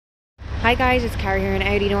Hi guys, it's Cara here in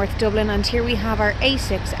Audi North Dublin, and here we have our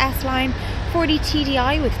A6 S-Line 40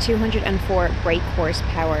 TDI with 204 brake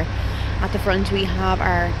horsepower. At the front we have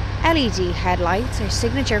our LED headlights, our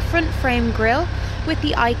signature front frame grille with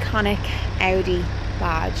the iconic Audi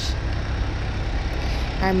badge.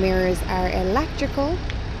 Our mirrors are electrical,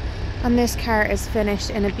 and this car is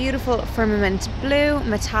finished in a beautiful firmament blue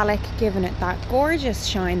metallic, giving it that gorgeous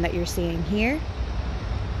shine that you're seeing here.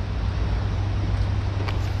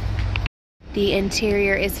 The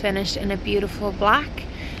interior is finished in a beautiful black.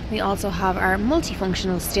 We also have our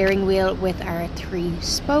multifunctional steering wheel with our 3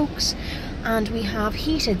 spokes, and we have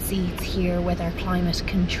heated seats here with our climate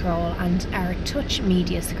control and our touch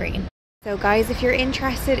media screen. So guys, if you're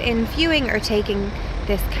interested in viewing or taking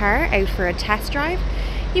this car out for a test drive,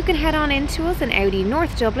 you can head on in to us in Audi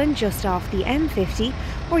North Dublin just off the M50,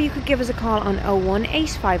 or you could give us a call on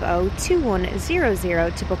 01850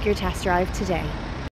 2100 to book your test drive today.